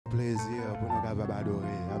pour nous capables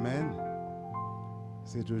d'adorer. Amen.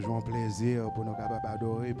 C'est toujours un plaisir pour nous capables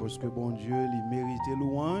d'adorer parce que bon Dieu, il mérite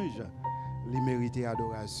louange, il mérite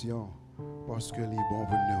adoration parce que il est bon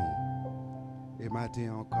pour nous. Et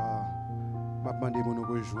matin encore, je vais demander de nous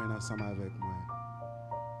rejoindre ensemble avec moi.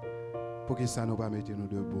 Pour que ça nous pas mettre nous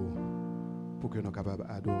debout, pour que nous soyons capables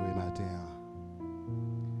d'adorer matin.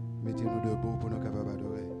 Mettez-nous debout pour nous capables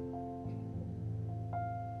d'adorer.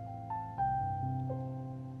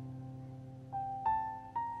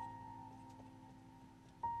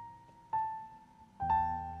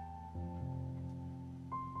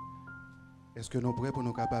 Est-ce que nous sommes prêts pour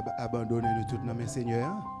nous capables d'abandonner nous tout dans mes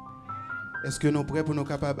Seigneur? Est-ce que nous sommes prêts pour nous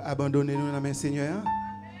capables d'abandonner nous dans mes Seigneur?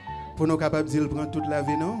 Pour nous capables de prendre toute la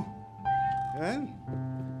vie, non? Hein?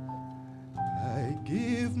 I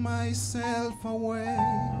give myself away.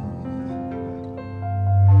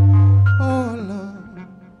 Oh Lord,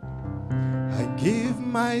 I give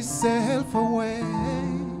myself away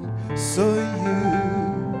so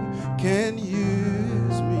you can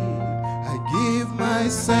use me. I give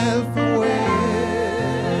myself away.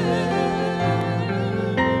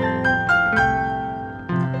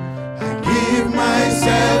 I give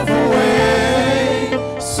myself away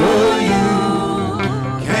so you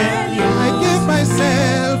can use. I give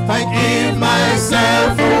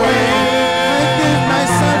myself away. I give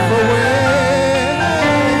myself away.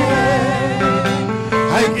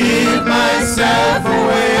 I give myself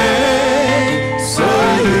away so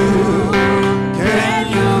you can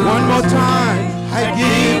use. One more time. I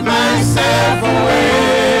give myself away.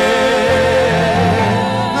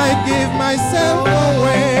 I give myself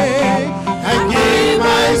away. I give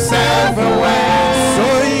myself away. So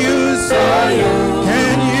you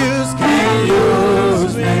can use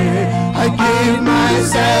me. I give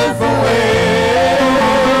myself away.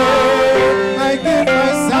 I give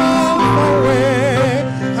myself away.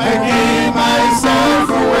 I give myself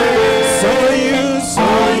away. So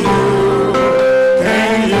you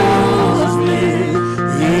can use me.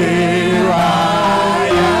 Here I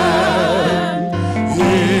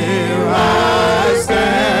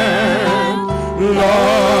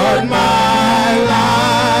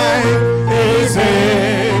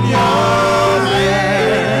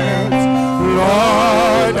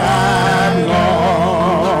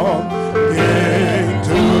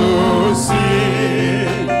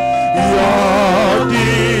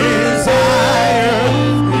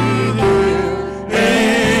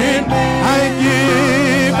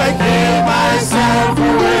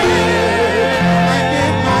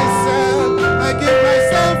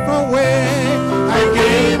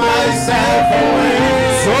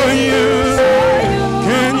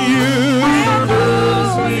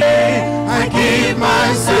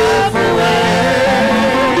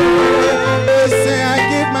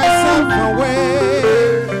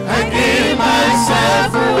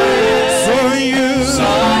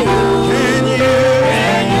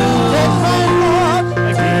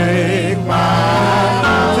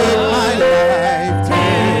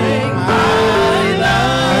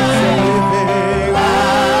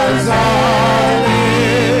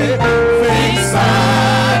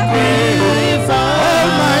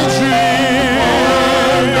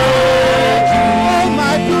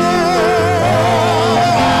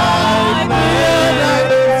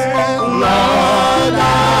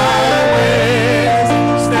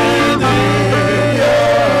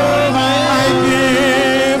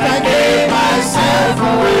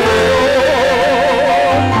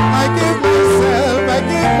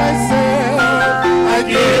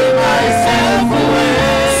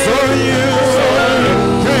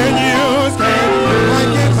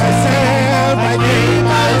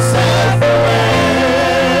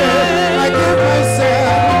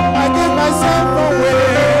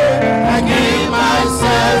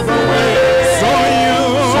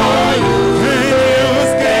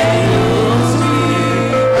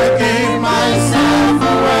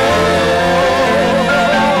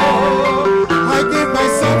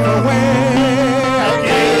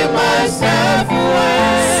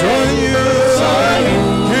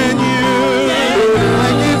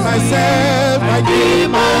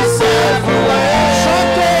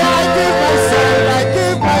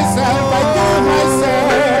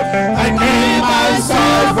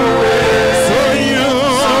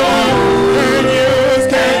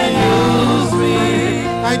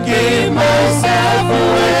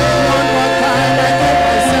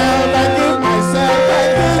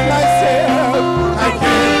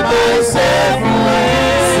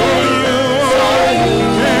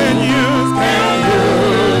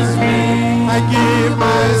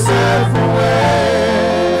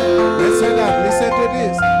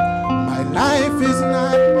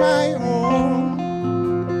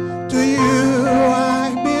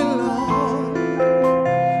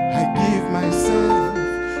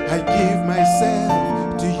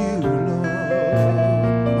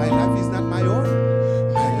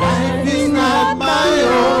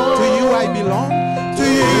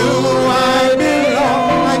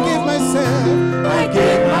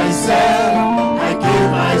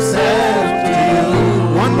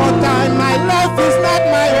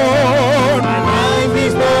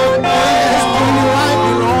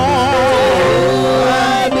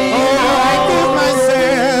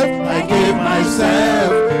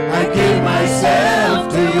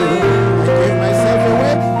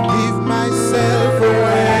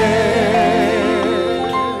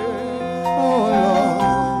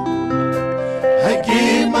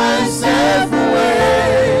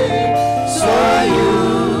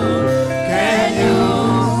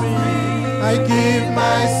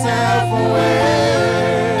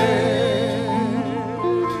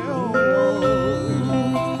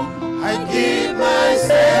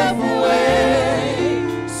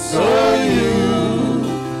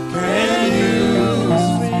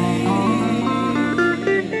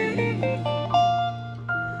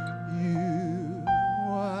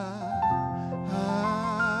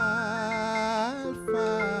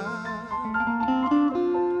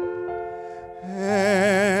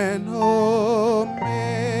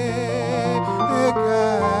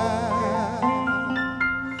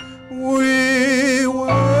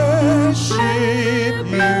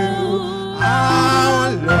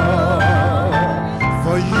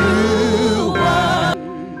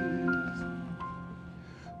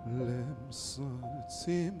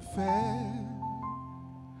Senti me faire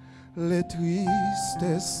les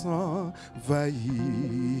tristesses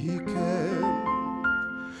envahies,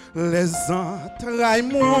 les entrailles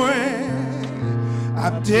moins à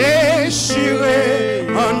déchirer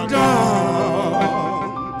en dedans.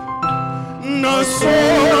 Nos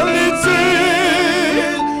solitudes,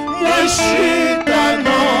 moi chita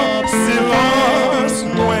dans silence,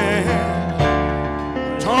 moi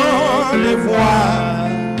tant de voix.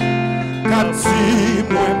 Si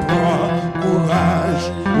moi prends courage,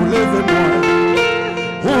 ou lève-moi,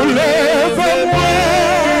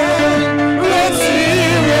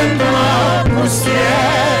 retirez-moi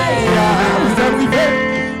poussière. Vous arrivez,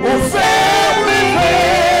 vous faites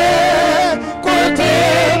rêver, côté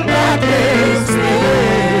ma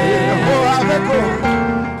destinée. Oh, avec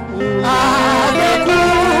vous,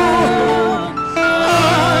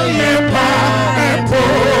 rien pas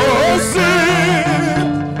impossible.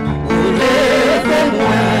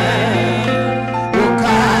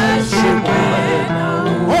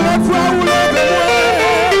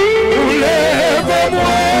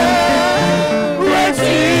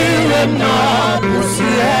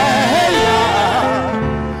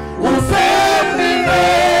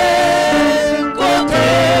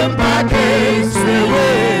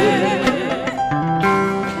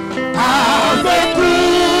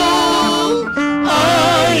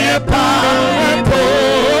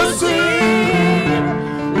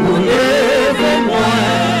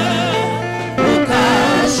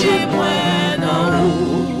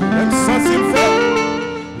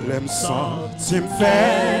 Senti me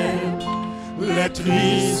faire les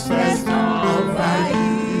tristesses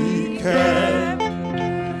envahies,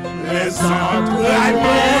 les entrailles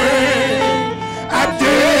à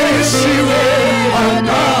déchirer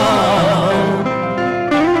encore.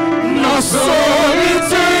 Nos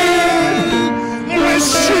solitudes, moi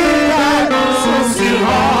chira son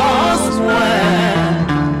silence,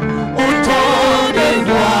 autant de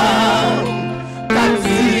voix, ta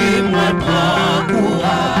vie me prend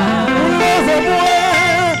courage.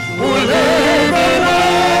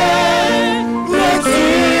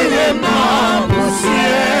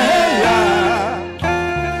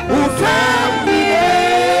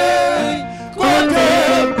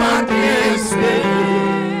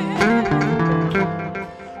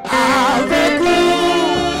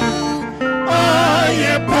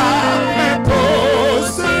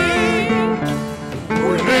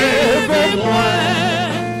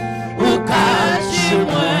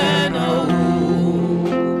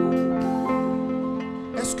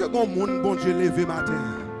 Bon Dieu levé matin.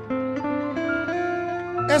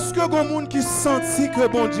 Est-ce que bon monde qui sentit que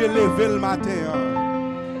bon Dieu levé le matin?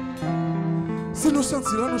 Si nous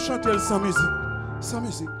sentons là, nous chantons sans musique. Sans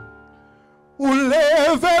musique. Ou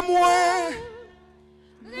levez-moi,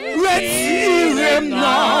 retirez-moi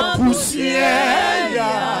la poussière.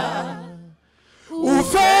 Ou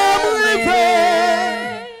faites-moi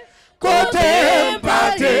rêver, côté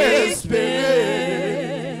pas d'espérer.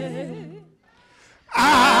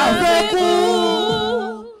 Avec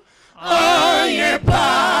vous, rien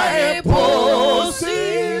pas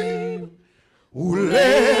impossible. Ou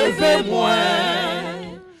levez-moi,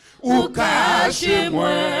 ou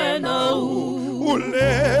cachez-moi, non. Ou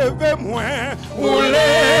levez-moi,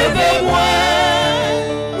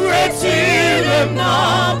 retirez-moi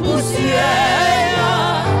la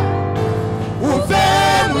poussière. Ou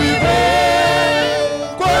faites-moi rêver,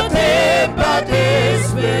 côté pas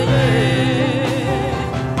d'espérer.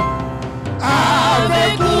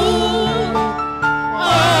 Avec vous,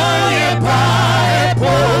 rien pas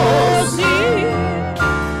impossible.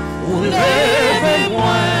 Ou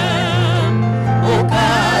levez-moi, ou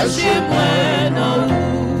cachez-moi, non.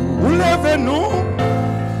 Ou levez-nous,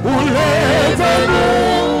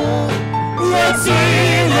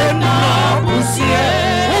 retirez la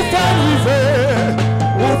poussière.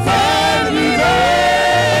 Ou faites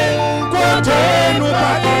rêver, côté nous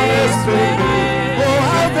pas espérer.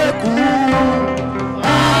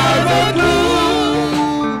 Avec nous,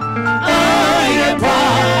 rien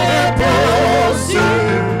pas impossible.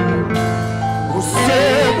 Où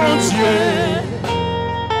c'est mon Dieu,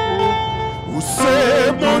 où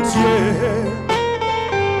c'est mon Dieu,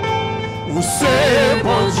 où c'est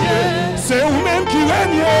mon Dieu, c'est vous-même qui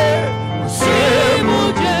règne. C'est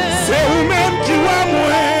mon Dieu, c'est vous-même qui va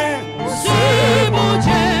mourir. C'est mon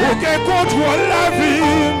Dieu, aucun contrôle la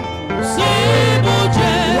vie. C'est mon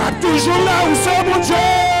Dieu, moi toujours là où c'est mon Dieu.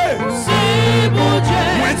 C'est mon Dieu,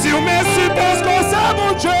 moi dis merci parce que c'est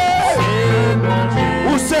mon Dieu. C'est mon Dieu,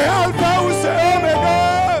 où c'est Alpha, où c'est Omega.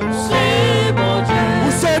 C'est mon Dieu, où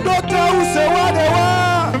c'est docteur, où c'est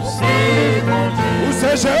Wadewa. C'est mon Dieu, où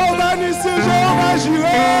c'est Jéhovah Nissi.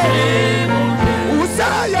 agirez. Où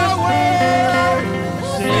ça Yahweh?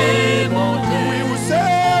 C'est mon Dieu. Oui, où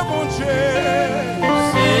c'est mon Dieu?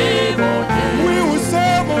 C'est mon Dieu. Oui, où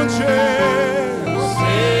c'est mon Dieu?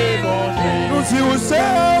 C'est mon Dieu. Nous dit où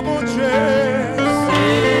c'est mon Dieu?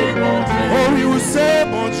 C'est mon Dieu. Oh oui, où c'est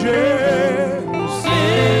mon Dieu?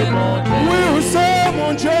 C'est mon Dieu. Oui, où c'est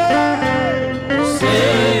mon Dieu?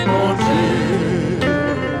 C'est mon Dieu.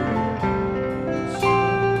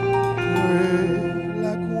 Près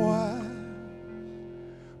la croix,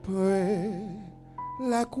 près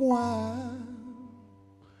la croix,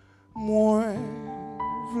 moi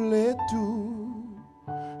v'lais tout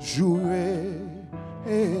jouer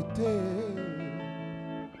été.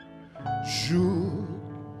 Jour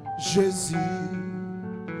Jésus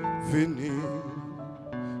venez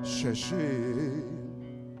chercher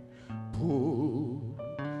pour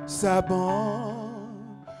sa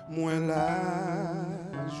bande, moi la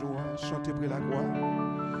joie. Chantez près la croix.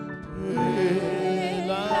 Près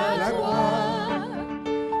la croix.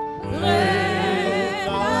 Près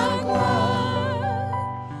la croix.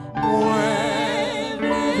 Moi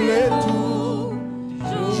voulais tout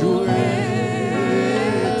jouer.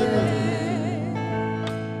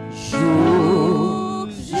 Jour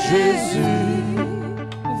Jésus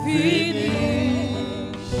Venez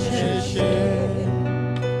chercher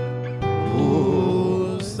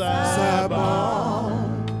pour sa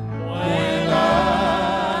bande, moi la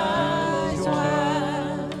joie.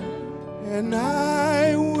 and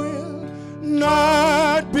I will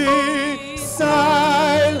not be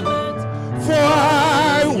silent, for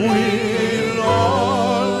I will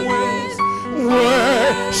always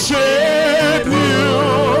worship you.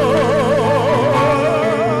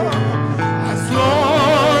 As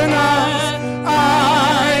long as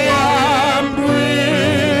I am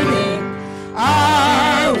breathing,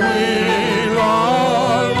 I will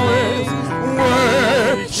always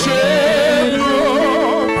worship you.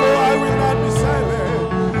 For I will not be silent.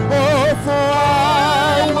 Oh, for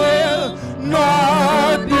I will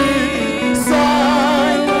not be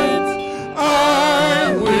silent.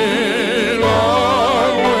 I will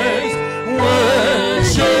always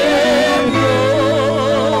worship you.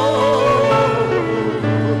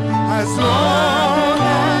 As long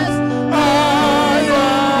as I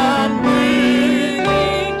am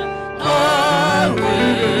breathing, I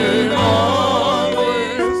will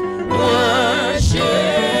always worship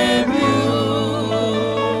you.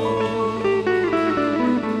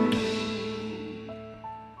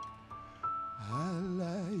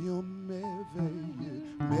 Alaïon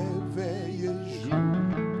merveilleux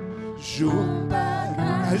jour à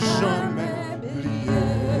jamais oublié.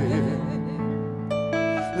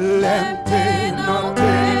 L'empté dans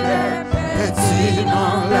tes petit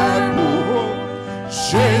dans l'amour,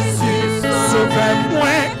 Jésus sauvait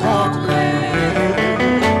moins contre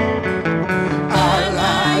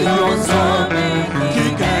Alaïon qui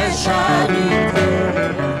gagne charité.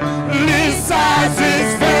 Les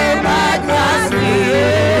satisfait ma grâce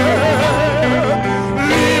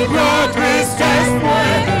libre tristesse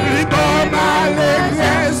point, libre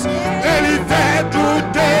malégresse, et il fait tout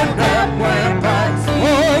de point parti.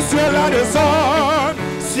 Oh, ciel la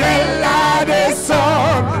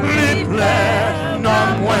descend, il plaît, non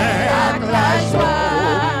moins à la joie.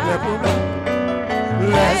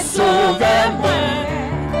 Les sauver moins,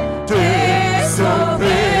 te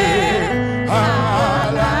sauver à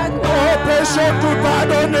la gloire. Oh, péché tout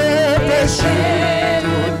pardonné, péché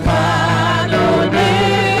tout pardonné.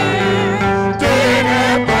 T'es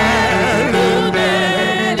pas le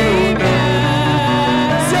même.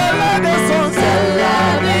 C'est la descente,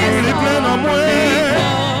 il plaît non moins.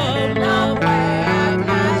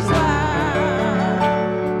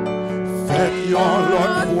 Faites yon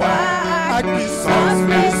l'autre fois à puissance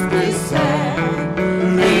l'Esprit Saint.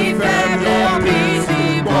 Lui fait yon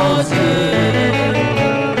plaisir, bon Dieu.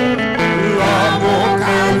 L'homme au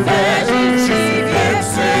calvaire, Jésus vient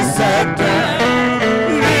c'est certain.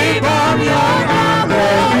 Les bommes yon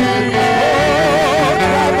amour. Oh,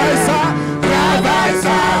 travaille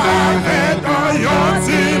ça avec un yon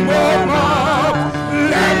petit moment.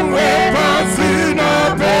 L'aime repentir nos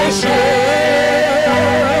péchés.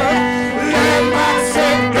 L'aime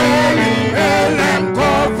accepter et l'aime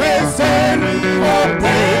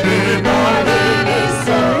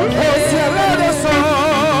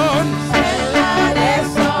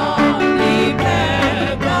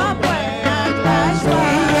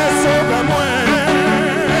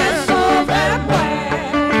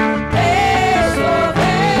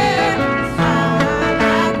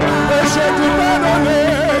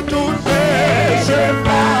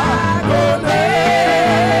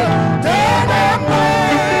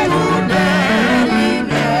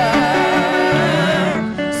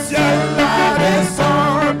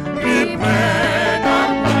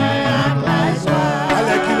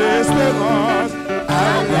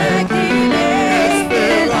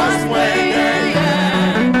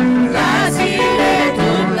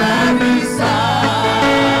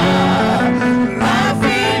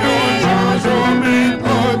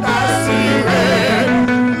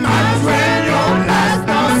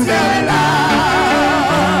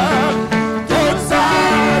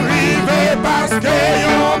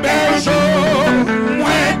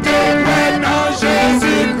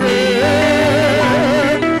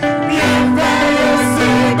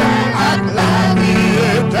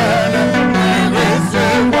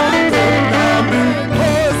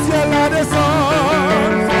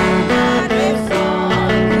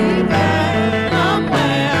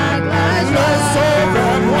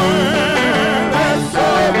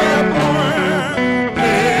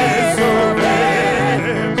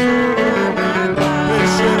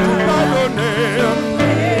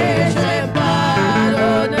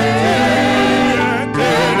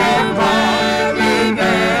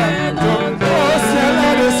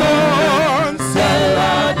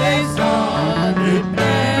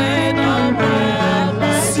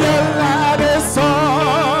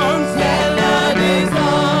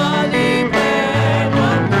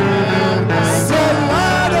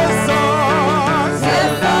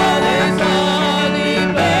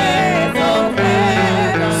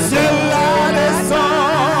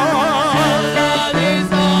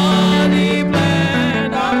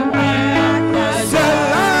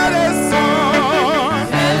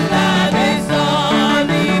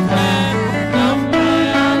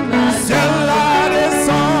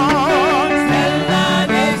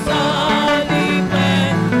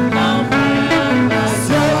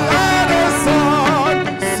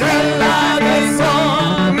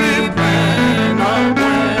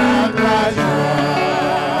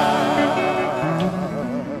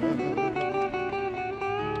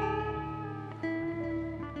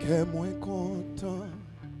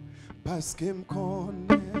que me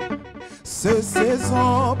connaît. C'est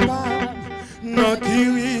saison pas non qui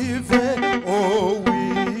rive, oh oui.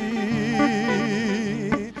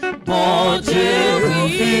 Bon Dieu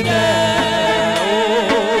fidèle,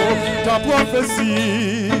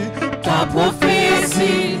 Ta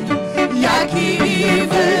prophétie, y'a qui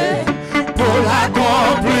rive pour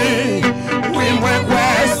l'accomplir. Oui, moi, quoi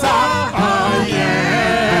ça, rien.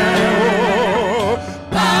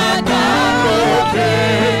 pas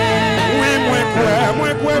d'arrêt. Oui, moi,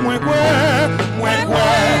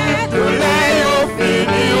 de l'air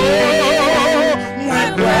fini. Moi,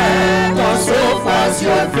 quoi, ton souffrance,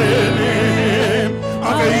 y'a fini.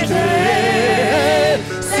 En vérité,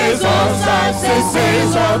 saison ça, c'est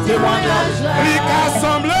saison témoignage. Les cas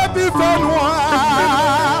semblent plus fait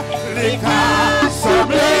noir. Les cas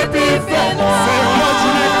semblent plus fait noir. C'est une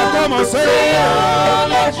journée qui a commencé.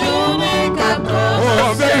 La journée qu'a Oh,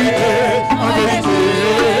 en vérité,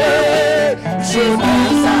 journée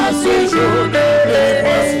ça, c'est journée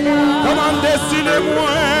délivrance. Comment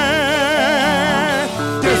destinez-moi?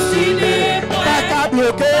 Destinez-moi. Pas qu'à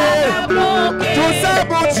bloquer. Tout ça,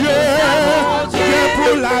 bon Dieu, Dieu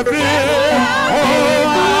pour la vie. Oh,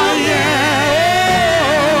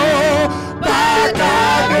 yeah. Pas qu'à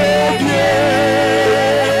dévier.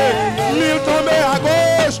 L'île tombée à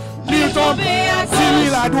gauche, l'île tombée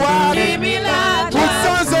à droite. Tout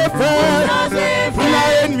sans effet, pour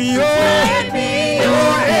l'ennemi, oh,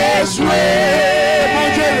 échoué. Mon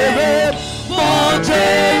Dieu levé, mon Dieu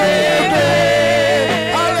levé.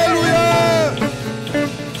 Alléluia.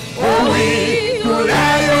 Oh oui, tout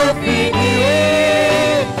l'air fini.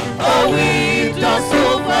 Oh oui, ta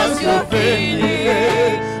souffrance est finie.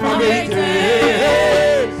 En vérité,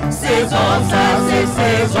 Saison ça, c'est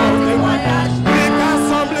saison témoignage. les cas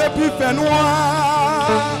semblaient plus fait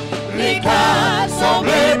noir. Les cas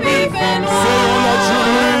semblent plus fait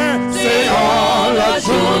C'est noir. la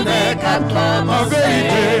journée qu'a en commencé.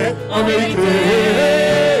 vérité,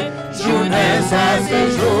 Journée ça, c'est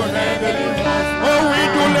journée de délivrance. oh oui,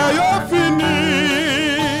 tout l'air fini.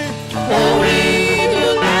 Oh oui,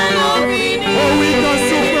 tout l'air fini. Oh oui, ta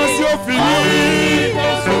souffrance est Oh oui, finie. ta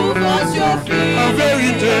souffrance est finie.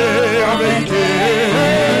 En vérité,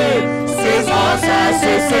 saison ça,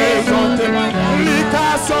 c'est saison témoignage. Les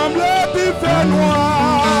cas semblent plus fait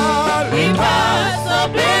noir. Les cas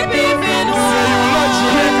semblent plus fait noir. C'est la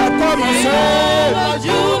journée qui a commencé. La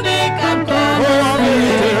journée qu'a Oh, commencé.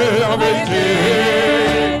 en vérité,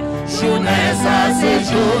 Journée ça, c'est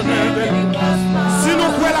journée de délivrance. si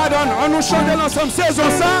nous croyons la donne, on nous chante l'ensemble, saison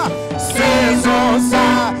ça,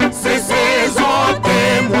 c'est saison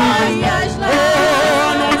témoignage. Voyage là. Oh,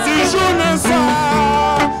 on nous dit journée ça,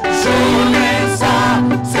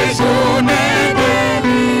 c'est journée de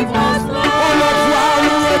Délivrance là. on le voit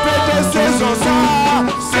nous répéter saison ça,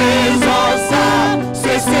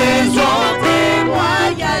 c'est saison.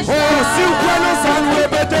 Voyage Oh, si vous prenez ça, nous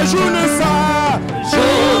répétez journée ça,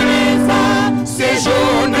 c'est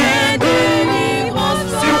journée. délivrance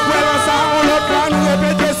Si vous prenez ça, on le voit nous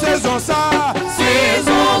répéter saison ça,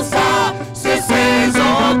 c'est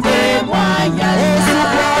saison témoignage. oh, si vous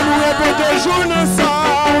prenez nous répéter journée ça,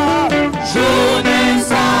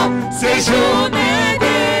 C'est journée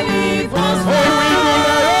délivrance. oh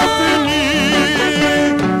oui,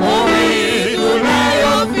 Oh oui, tout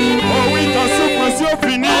l'air fini. oh oui, ta souffrance est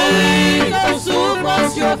finie. Ta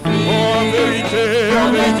souffrance est finie. Oh,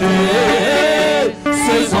 en vérité,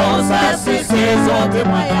 Saison ça, c'est saison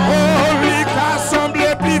témoignage. oh, les cas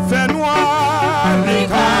semblent plus fait noir. Les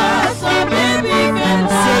cas semblent plus fait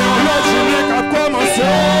noir. C'est la journée qui a commencé.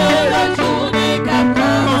 La journée qu'a En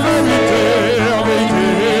commencé. vérité,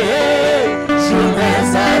 Journée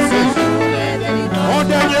ça, c'est journée délivrance. en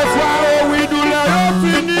dernière fois, oh oui, douleur est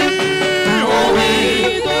finie. Oh oui,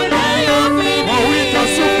 tout l'air fini. Oh oui, ta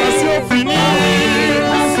souffrance est finie.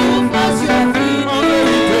 Ta souffrance est finie.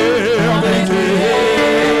 En vérité,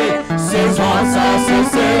 saison ça, c'est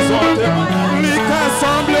saison témoignage. Les cas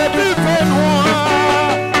semblent plus fait noir.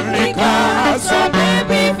 Les cas semblent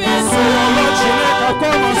plus fait noir. c'est la journée qui a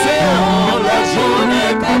commencé. La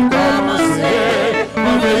journée qu'a commencé.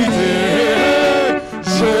 En vérité,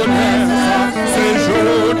 journée, c'est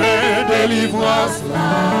journée délivrance.